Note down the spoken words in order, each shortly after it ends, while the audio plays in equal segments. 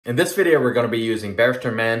In this video, we're going to be using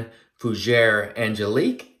B&M Fougere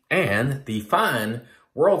Angelique and the Fine,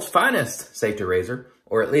 world's finest safety razor,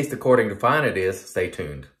 or at least according to Fine it is. Stay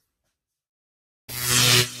tuned.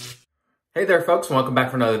 Hey there folks, welcome back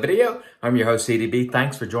for another video. I'm your host CDB.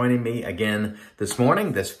 Thanks for joining me again this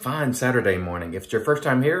morning, this fine Saturday morning. If it's your first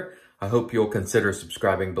time here, I hope you'll consider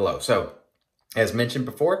subscribing below. So, as mentioned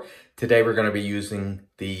before, today we're going to be using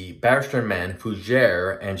the B&M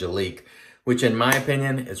Fougere Angelique, which in my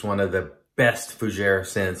opinion is one of the best fougere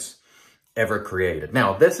scents ever created.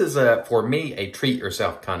 Now, this is, for me, a treat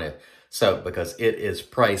yourself kind of soap because it is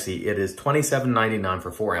pricey. It is $27.99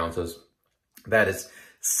 for 4 ounces. That is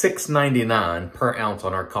 $6.99 per ounce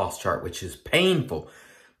on our cost chart, which is painful.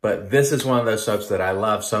 But this is one of those soaps that I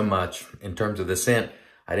love so much in terms of the scent.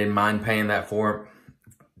 I didn't mind paying that for it.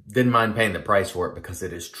 Didn't mind paying the price for it because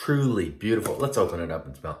it is truly beautiful. Let's open it up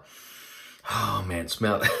and smell. Oh man,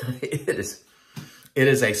 smell it. It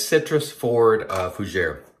is a citrus forward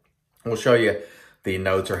fougere. We'll show you the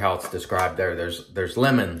notes or how it's described there. There's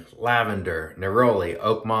lemon, lavender, neroli,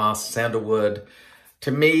 oak moss, sandalwood. To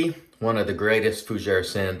me, one of the greatest fougere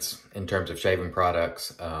scents in terms of shaving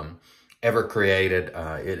products ever created.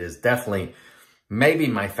 It is definitely maybe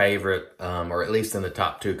my favorite, or at least in the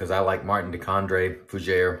top 2, because I like Martin de Condé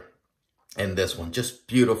Fougere and this one. Just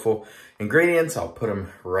beautiful ingredients. I'll put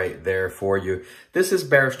them right there for you. This is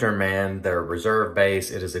B&M, their reserve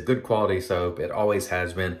base. It is a good quality soap. It always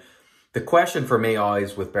has been. The question for me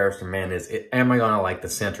always with B&M is, am I going to like the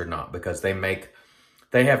scent or not? Because they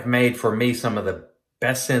have made for me some of the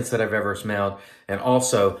best scents that I've ever smelled, and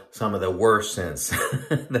also some of the worst scents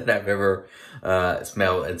that I've ever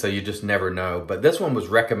smelled. And so you just never know. But this one was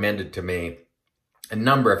recommended to me a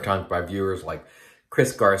number of times by viewers like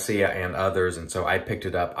Chris Garcia and others, and so I picked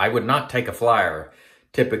it up. I would not take a flyer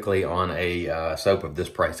typically on a soap of this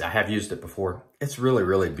price. I have used it before. It's really,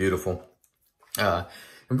 really beautiful. And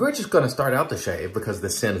we're just going to start out the shave because the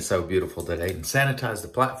scent is so beautiful today and sanitize the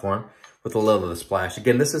platform with a little of the splash.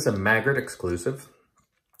 Again, this is a Maggard exclusive,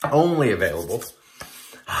 only available.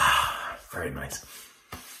 Very nice.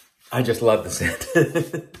 I just love the scent.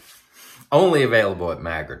 Only available at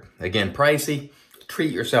Maggard. Again, pricey,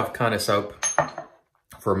 treat yourself kind of soap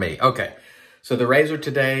for me. Okay, so the razor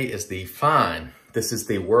today is the Fine. This is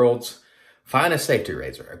the world's finest safety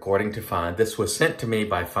razor, according to Fine. This was sent to me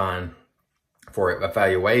by Fine for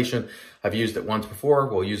evaluation. I've used it once before.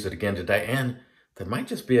 We'll use it again today, and there might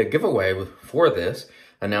just be a giveaway for this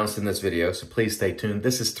announced in this video, so please stay tuned.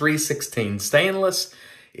 This is 316 stainless.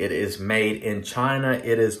 It is made in China.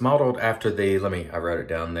 It is modeled after the, I wrote it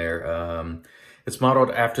down there. It's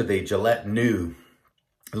modeled after the Gillette New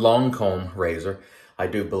long comb razor, I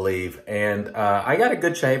do believe. And I got a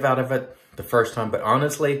good shave out of it the first time, but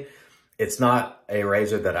honestly, it's not a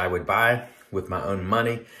razor that I would buy with my own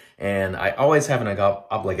money. And I always have an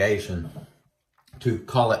obligation to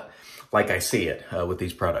call it like I see it with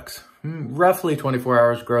these products. Roughly 24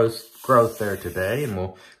 hours growth there today. And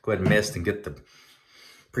we'll go ahead and mist and get the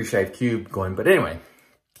pre-shave cube going. But anyway,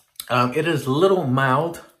 it is a little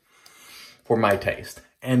mild for my taste.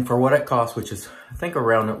 And for what it costs, which is, I think,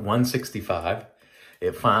 around $165,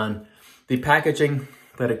 it's Fine. The packaging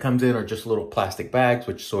that it comes in are just little plastic bags,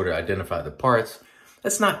 which sort of identify the parts.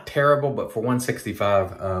 It's not terrible, but for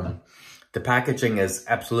 $165, the packaging is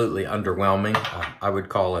absolutely underwhelming, I would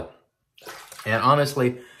call it. And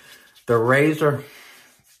honestly, the razor,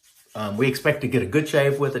 we expect to get a good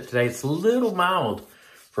shave with it today. It's a little mild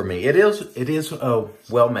for me. It is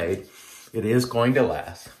well made. It is going to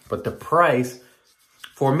last, but the price,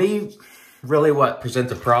 for me, really what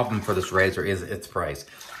presents a problem for this razor is its price.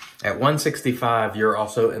 At $165, you're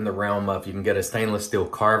also in the realm of, you can get a stainless steel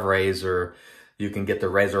carve razor, you can get the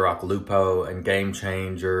RazorRock Lupo and Game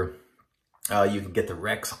Changer, you can get the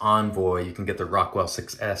Rex Envoy, you can get the Rockwell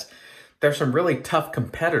 6S. There's some really tough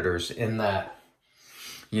competitors in that,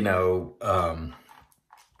 you know, $155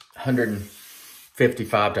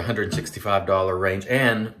 to $165 range.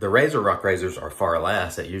 And the RazorRock razors are far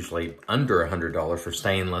less, at usually under $100 for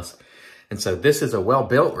stainless. And so this is a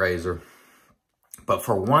well-built razor. But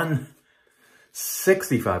for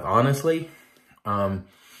 $165, honestly,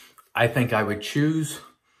 I think I would choose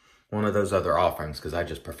one of those other offerings because I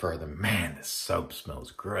just prefer them. Man, this soap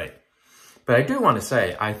smells great. But I do want to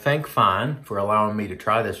say, I thank Fine for allowing me to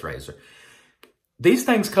try this razor. These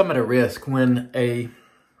things come at a risk when an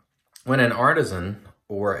artisan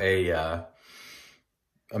or a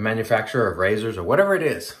manufacturer of razors or whatever it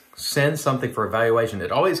is sends something for evaluation.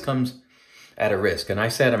 It always comes at a risk. And I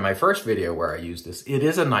said in my first video where I used this, it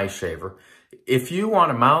is a nice shaver. If you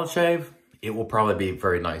want a mild shave, it will probably be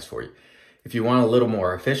very nice for you. If you want a little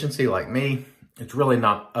more efficiency like me, It's really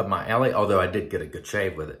not up my alley, although I did get a good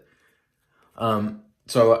shave with it.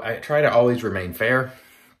 So I try to always remain fair,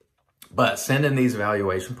 but sending these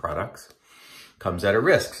evaluation products comes at a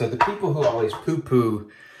risk. So the people who always poo-poo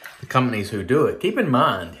the companies who do it, keep in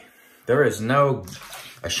mind, there is no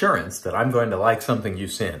assurance that I'm going to like something you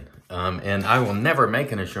send. And I will never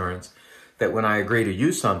make an assurance that when I agree to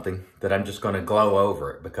use something that I'm just going to glow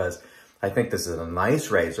over it, because I think this is a nice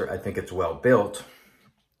razor. I think it's well built,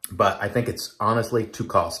 but I think it's honestly too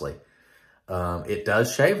costly. It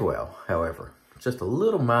does shave well, however. It's just a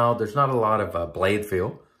little mild. There's not a lot of blade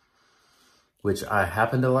feel, which I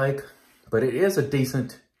happen to like, but it is a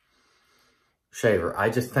decent shaver. I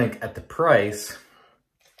just think at the price,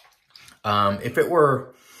 if it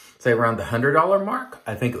were, say, around the $100 mark,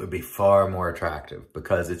 I think it would be far more attractive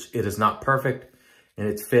because it is not perfect in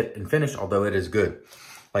its fit and finish, although it is good.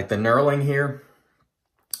 Like the knurling here,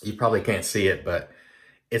 you probably can't see it, but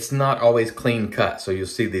it's not always clean cut. So you'll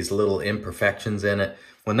see these little imperfections in it.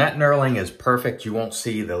 When that knurling is perfect, you won't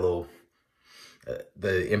see the little,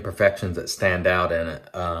 the imperfections that stand out in it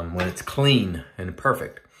when it's clean and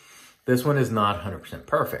perfect. This one is not 100%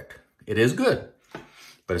 perfect. It is good,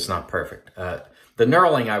 but it's not perfect. The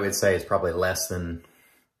knurling, I would say, is probably less than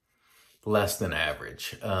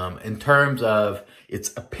average. In terms of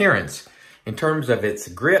its appearance, in terms of its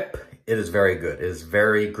grip, it is very good. It is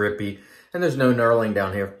very grippy, and there's no knurling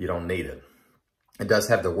down here. You don't need it. It does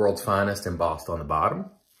have the world's finest embossed on the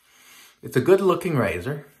bottom. It's a good-looking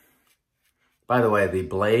razor. By the way, the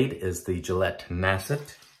blade is the Gillette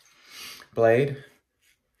Nasset blade.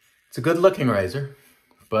 It's a good-looking razor,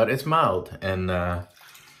 but it's mild, and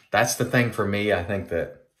that's the thing for me. I think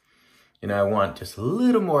that, you know, I want just a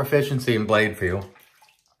little more efficiency and blade feel,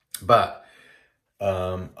 but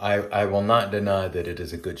I will not deny that it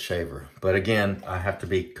is a good shaver. But again, I have to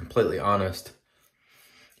be completely honest.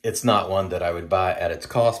 It's not one that I would buy at its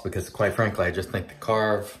cost because, quite frankly, I just think the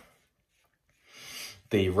Carve,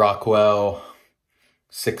 the Rockwell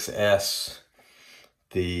 6S,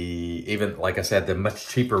 even, like I said, the much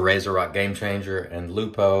cheaper Razor Rock Game Changer and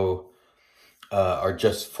Lupo are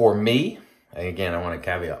just, for me, and again, I want to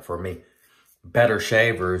caveat, for me, better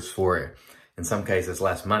shavers for, in some cases,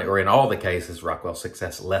 less money, or in all the cases, Rockwell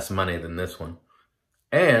 6S, less money than this one.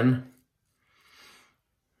 And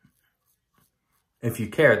if you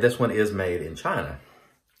care, this one is made in China.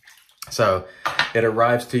 So it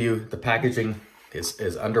arrives to you, the packaging is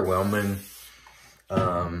underwhelming.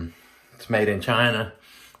 It's made in China.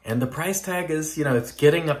 And the price tag is, you know, it's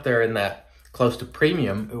getting up there in that close to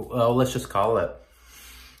premium. Well, let's just call it,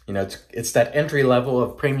 you know, it's that entry level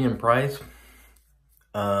of premium price.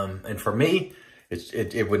 And for me,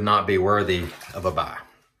 it would not be worthy of a buy.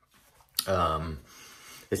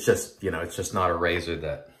 It's just, you know, it's just not a razor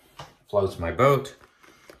that floats my boat.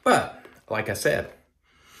 But like I said,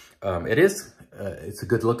 it's a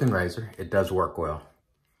good looking razor. It does work well.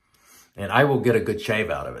 And I will get a good shave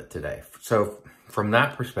out of it today. So from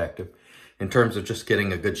that perspective, in terms of just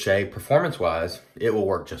getting a good shave, performance-wise, it will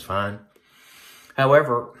work just fine.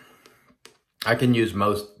 However, I can use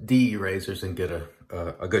most DE razors and get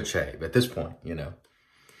a good shave at this point, you know.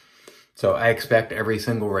 So I expect every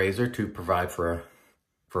single razor to provide for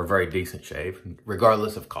a very decent shave,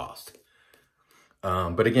 regardless of cost.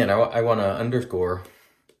 But again, I want to underscore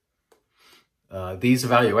these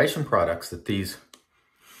evaluation products that these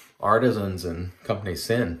artisans and companies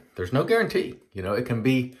send, there's no guarantee. You know, it can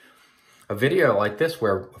be a video like this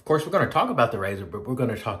where, of course, we're going to talk about the razor, but we're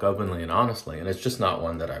going to talk openly and honestly, and it's just not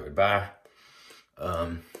one that I would buy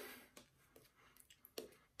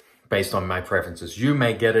based on my preferences. You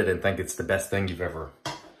may get it and think it's the best thing you've ever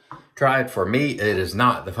tried. For me, it is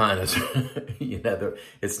not the finest. You know,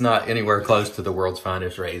 it's not anywhere close to the world's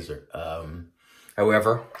finest razor.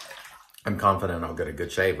 However, I'm confident I'll get a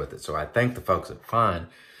good shave with it. So I thank the folks at Fine.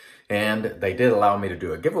 And they did allow me to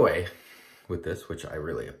do a giveaway with this, which I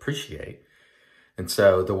really appreciate. And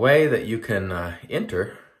so the way that you can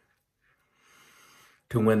enter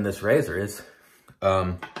to win this razor is,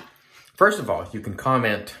 first of all, you can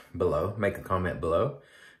comment below, make a comment below,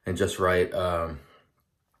 and just write,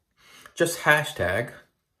 just hashtag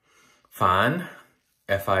Fine,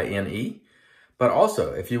 F-I-N-E. But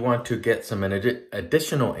also, if you want to get some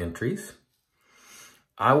additional entries,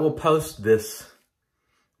 I will post this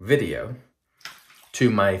video to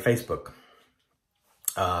my Facebook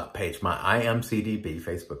page, my IAMCDB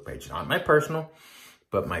Facebook page. Not my personal,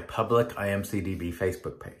 but my public IAMCDB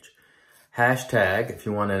Facebook page. Hashtag, if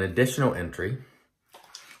you want an additional entry,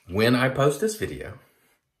 when I post this video.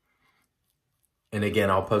 And again,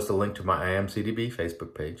 I'll post a link to my IAMCDB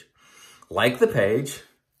Facebook page. Like the page,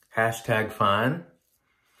 hashtag Fine,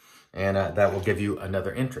 and that will give you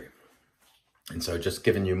another entry. And so just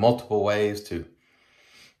giving you multiple ways to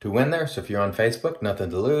win there. So if you're on Facebook, nothing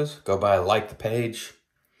to lose. Go by, like the page,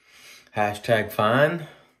 hashtag fine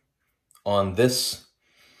on the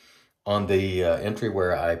entry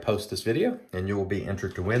where I post this video, and you will be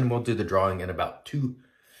entered to win. We'll do the drawing in about 2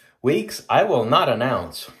 weeks. I will not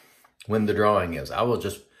announce when the drawing is. I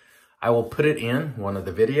will put it in one of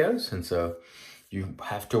the videos, and so you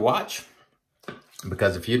have to watch,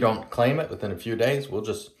 because if you don't claim it within a few days, we'll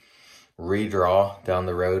just redraw down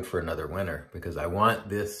the road for another winner, because I want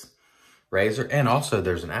this razor. And also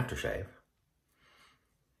there's an aftershave,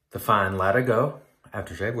 the Fine Latigo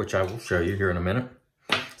aftershave, which I will show you here in a minute.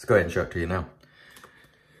 Let's go ahead and show it to you now.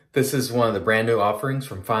 This is one of the brand new offerings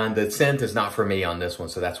from Fine. The scent is not for me on this one,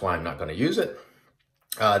 so that's why I'm not going to use it.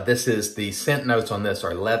 This is the scent notes on this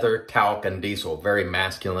are leather, talc, and diesel. Very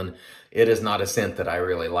masculine. It is not a scent that I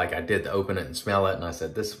really like. I did open it and smell it, and I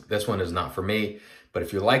said, this one is not for me. But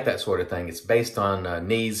if you like that sort of thing, it's based on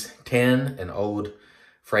Knees 10, an old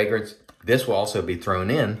fragrance. This will also be thrown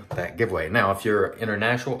in that giveaway. Now, if you're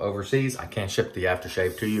international, overseas, I can't ship the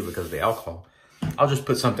aftershave to you because of the alcohol. I'll just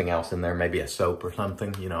put something else in there, maybe a soap or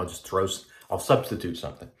something. You know, I'll substitute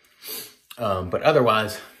something. But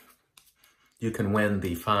otherwise, you can win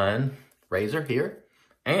the Fine razor here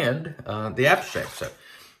and the aftershave. So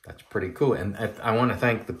that's pretty cool. And I want to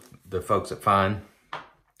thank the folks at Fine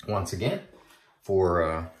once again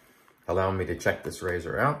for allowing me to check this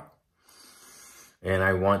razor out. And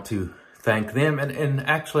I want to thank them. And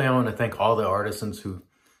actually, I want to thank all the artisans who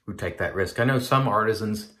take that risk. I know some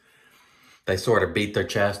artisans, they sort of beat their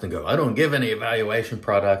chest and go, I don't give any evaluation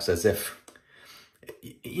products, as if,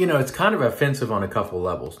 you know, it's kind of offensive on a couple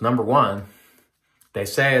levels. Number one, they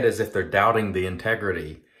say it as if they're doubting the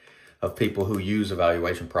integrity of people who use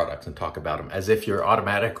evaluation products and talk about them, as if you're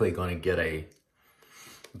automatically going to get a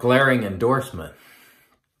glaring endorsement.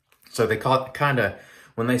 So they call it kind of,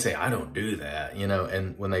 when they say, I don't do that, you know,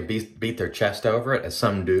 and when they beat their chest over it, as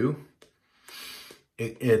some do,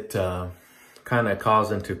 it kind of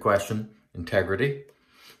calls into question integrity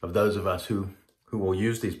of those of us who will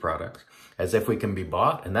use these products, as if we can be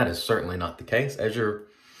bought. And that is certainly not the case, as you're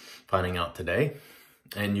finding out today.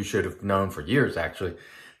 And you should have known for years, actually,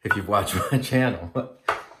 if you've watched my channel.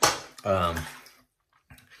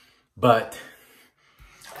 But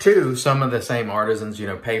two, some of the same artisans, you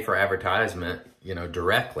know, pay for advertisement, you know,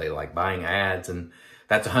 directly, like buying ads, and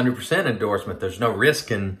that's 100% endorsement. There's no risk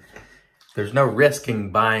in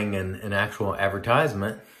buying an actual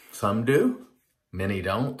advertisement. Some do, many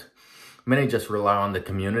don't. Many just rely on the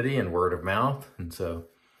community and word of mouth. And so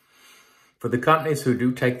for the companies who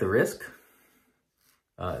do take the risk,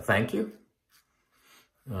 thank you.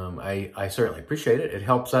 I certainly appreciate it. It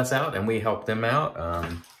helps us out and we help them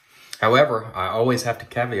out. However, I always have to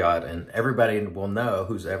caveat, and everybody will know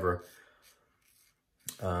who's ever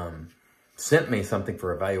sent me something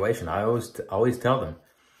for evaluation. I always tell them,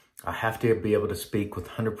 I have to be able to speak with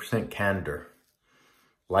 100% candor,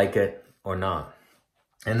 like it or not.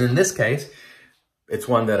 And in this case, it's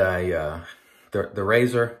one that the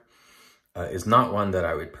razor is not one that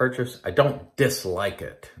I would purchase. I don't dislike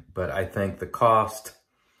it, but I think the cost,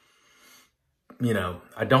 you know,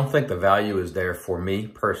 I don't think the value is there for me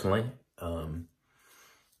personally,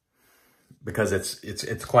 because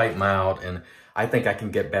it's quite mild, and I think I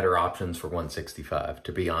can get better options for $165,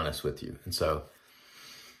 to be honest with you. And so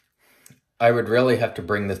I would really have to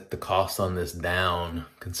bring the cost on this down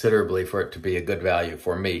considerably for it to be a good value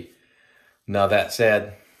for me. Now, that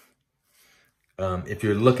said, if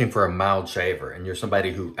you're looking for a mild shaver and you're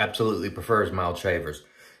somebody who absolutely prefers mild shavers,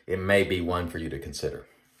 it may be one for you to consider.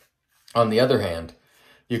 On the other hand,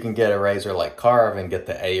 you can get a razor like Carve and get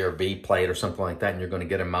the A or B plate or something like that, and you're going to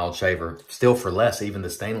get a mild shaver still for less, even the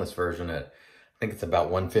stainless version at, I think it's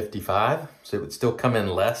about $155. So it would still come in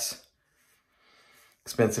less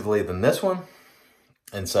expensively than this one.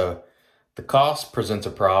 And so the cost presents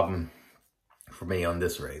a problem for me on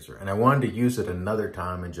this razor. And I wanted to use it another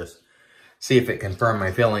time and just see if it confirmed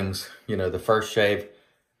my feelings. You know, the first shave,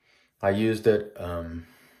 I used it, and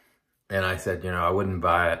I said, you know, I wouldn't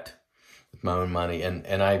buy it with my own money.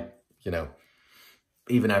 And I, you know,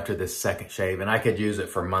 even after this second shave, and I could use it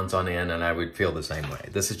for months on end and I would feel the same way.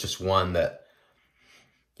 This is just one that,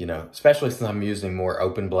 you know, especially since I'm using more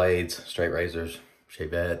open blades, straight razors,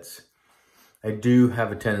 shavettes, I do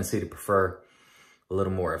have a tendency to prefer a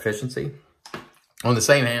little more efficiency. On the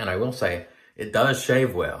same hand, I will say it does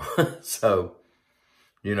shave well. So,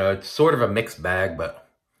 you know, it's sort of a mixed bag, but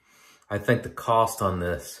I think the cost on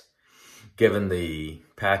this, given the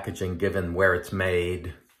packaging, given where it's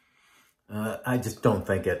made, I just don't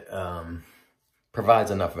think it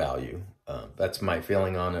provides enough value. That's my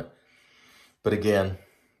feeling on it. But again,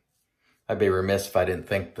 I'd be remiss if I didn't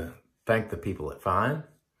thank the people at Fine.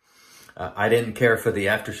 I didn't care for the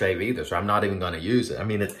aftershave either, so I'm not even going to use it. I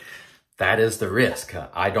mean, that is the risk.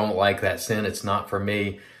 I don't like that scent. It's not for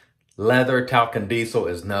me. Leather, talc, and diesel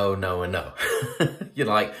is no, no, and no.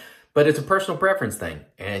 But it's a personal preference thing,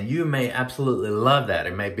 and you may absolutely love that.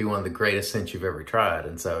 It may be one of the greatest scents you've ever tried,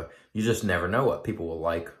 and so you just never know what people will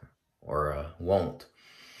like or won't.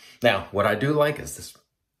 Now, what I do like is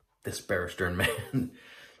this Barrister & Man.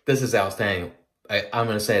 This is outstanding. I'm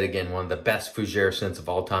going to say it again, one of the best Fougere scents of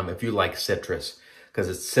all time. If you like citrus, because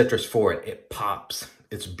it's citrus forward, it pops.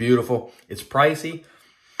 It's beautiful. It's pricey,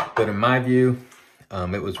 but in my view,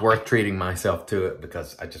 it was worth treating myself to it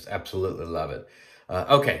because I just absolutely love it.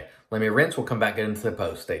 Okay, let me rinse. We'll come back into the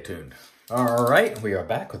post. Stay tuned. All right, we are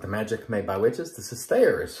back with the Magic Made by Witches. This is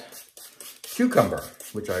Thayer's Cucumber,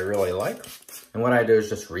 which I really like. And what I do is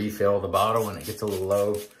just refill the bottle when it gets a little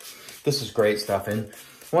low. This is great stuff. And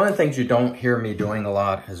one of the things you don't hear me doing a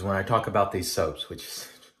lot is when I talk about these soaps, which is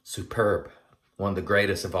superb, one of the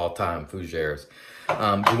greatest of all time, Fougere's.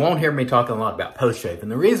 You won't hear me talking a lot about post-shave. And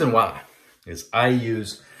the reason why is I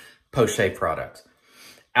use post-shave products.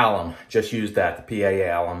 Alum, just use that, the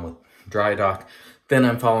PAA alum with Dry Dock. Then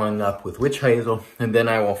I'm following up with Witch Hazel, and then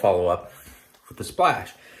I will follow up with the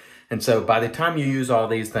Splash. And so by the time you use all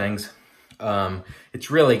these things, it's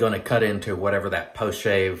really going to cut into whatever that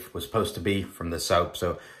post-shave was supposed to be from the soap.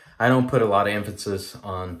 So I don't put a lot of emphasis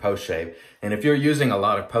on post-shave. And if you're using a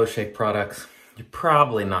lot of post-shave products, you're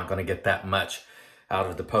probably not going to get that much out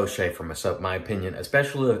of the post-shave from a soap, in my opinion,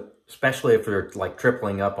 especially if you're like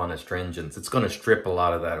tripling up on astringents. It's going to strip a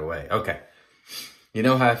lot of that away. Okay, you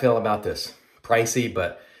know how I feel about this. Pricey,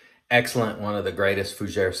 but excellent. One of the greatest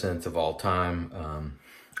Fougere scents of all time.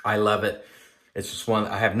 I love it. It's just one,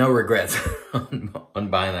 I have no regrets on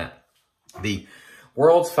buying that. The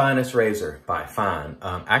World's Finest Razor by Fine.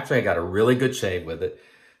 Actually, I got a really good shave with it.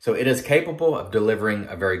 So it is capable of delivering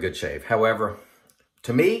a very good shave. However,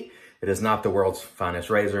 to me, it is not the world's finest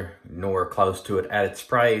razor, nor close to it at its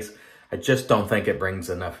price. I just don't think it brings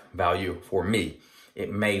enough value for me.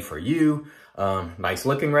 It may for you. Nice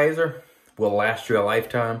looking razor, will last you a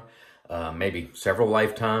lifetime, maybe several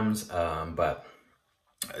lifetimes, but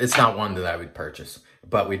it's not one that I would purchase.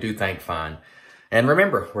 But we do thank Fine. And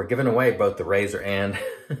remember, we're giving away both the razor and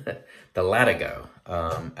the Latigo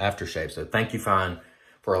aftershave. So thank you, Fine,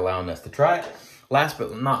 for allowing us to try it. Last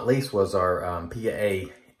but not least was our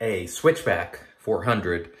PAA Switchback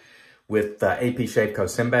 400 with AP Shapeco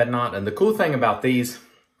Sinbad knot. And the cool thing about these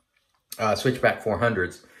Switchback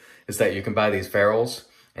 400s is that you can buy these ferrules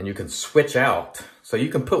and you can switch out. So you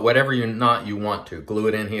can put whatever knot you want to, glue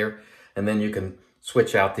it in here, and then you can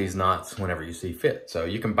switch out these knots whenever you see fit. So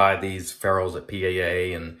you can buy these ferrules at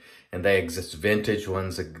PAA, and they exist. Vintage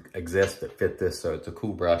ones exist that fit this, so it's a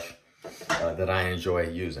cool brush that I enjoy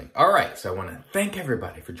using. All right, so I want to thank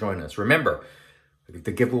everybody for joining us. Remember,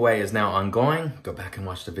 the giveaway is now ongoing. Go back and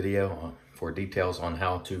watch the video for details on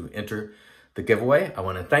how to enter the giveaway. I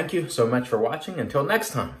want to thank you so much for watching. Until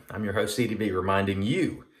next time, I'm your host, CDB, reminding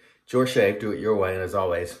you, it's your shave, do it your way, and as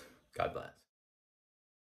always, God bless.